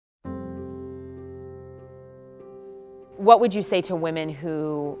What would you say to women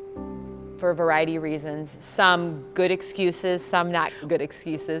who, for a variety of reasons, some good excuses, some not good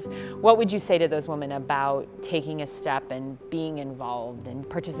excuses, what would you say to those women about taking a step and being involved and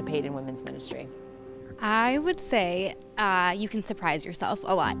participate in women's ministry? I would say you can surprise yourself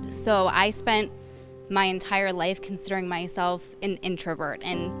a lot. So I spent my entire life considering myself an introvert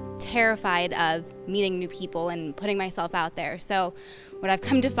and terrified of meeting new people and putting myself out there. So what I've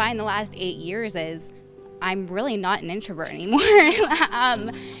come to find the last 8 years is I'm really not an introvert anymore.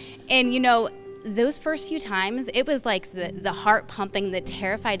 And you know, those first few times, it was like the heart pumping, the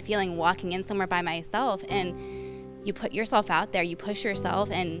terrified feeling walking in somewhere by myself. And you put yourself out there, you push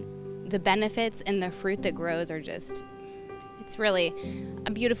yourself, and the benefits and the fruit that grows are just, it's really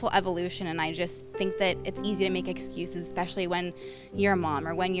a beautiful evolution. And I just think that it's easy to make excuses, especially when you're a mom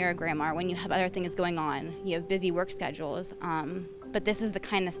or when you're a grandma or when you have other things going on. You have busy work schedules. But this is the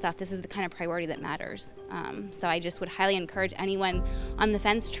kind of stuff, this is the kind of priority that matters. So I just would highly encourage anyone on the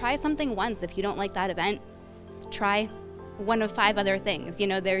fence, try something once. If you don't like that event, try one of 5 other things. You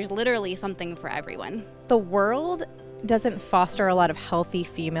know, there's literally something for everyone. The world doesn't foster a lot of healthy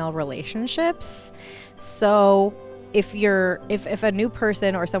female relationships. So if a new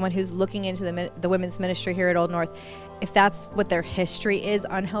person or someone who's looking into the women's ministry here at Old North, if that's what their history is,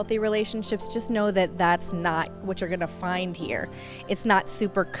 unhealthy relationships, just know that that's not what you're gonna find here. It's not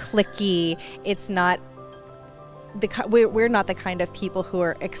super cliquey. It's not we're not the kind of people who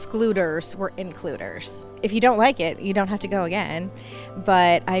are excluders, we're includers. If you don't like it, you don't have to go again.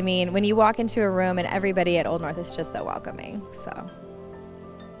 But I mean, when you walk into a room and everybody at Old North is just so welcoming, so.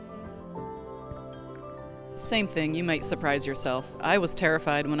 Same thing, you might surprise yourself. I was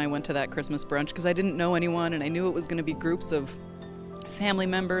terrified when I went to that Christmas brunch because I didn't know anyone, and I knew it was going to be groups of family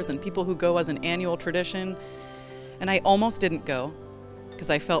members and people who go as an annual tradition. And I almost didn't go because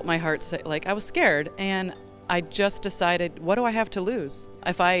I felt my heart say, like, I was scared. And I just decided, what do I have to lose?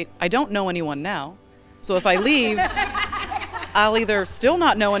 If I don't know anyone now, so if I leave, I'll either still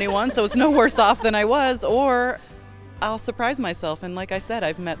not know anyone, so it's no worse off than I was, or I'll surprise myself. And like I said,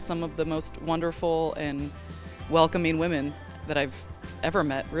 I've met some of the most wonderful and welcoming women that I've ever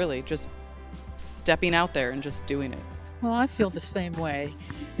met, really, just stepping out there and just doing it. Well, I feel the same way.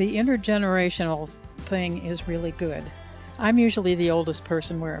 The intergenerational thing is really good. I'm usually the oldest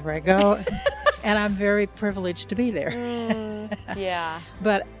person wherever I go, and I'm very privileged to be there. Yeah.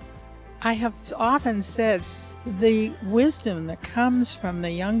 But I have often said the wisdom that comes from the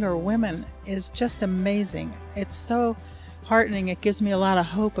younger women is just amazing. It's so heartening. It gives me a lot of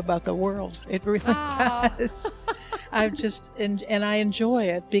hope about the world. It really does. And I enjoy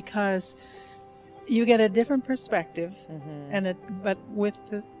it because you get a different perspective, but with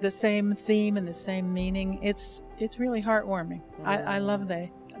the same theme and the same meaning. It's really heartwarming. I love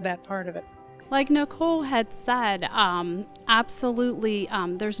that part of it. Like Nicole had said, absolutely,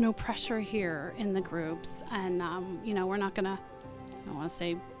 there's no pressure here in the groups, and you know, we're not gonna, I want to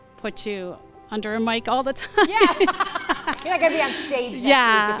say, put you under a mic all the time. Yeah, you're not gonna be on stage next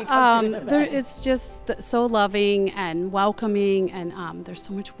week if you come to the event. It's just so loving and welcoming, and there's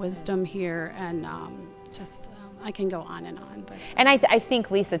so much wisdom here, and I can go on and on. But and I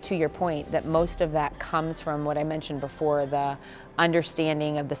think, Lisa, to your point, that most of that comes from what I mentioned before, the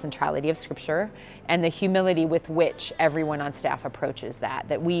understanding of the centrality of Scripture and the humility with which everyone on staff approaches that.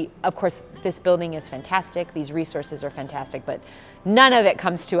 That we, of course, this building is fantastic, these resources are fantastic, but none of it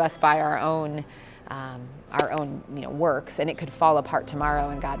comes to us by our own works, and it could fall apart tomorrow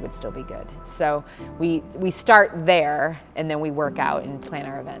and God would still be good. So we start there, and then we work out and plan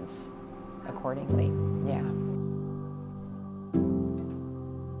our events accordingly.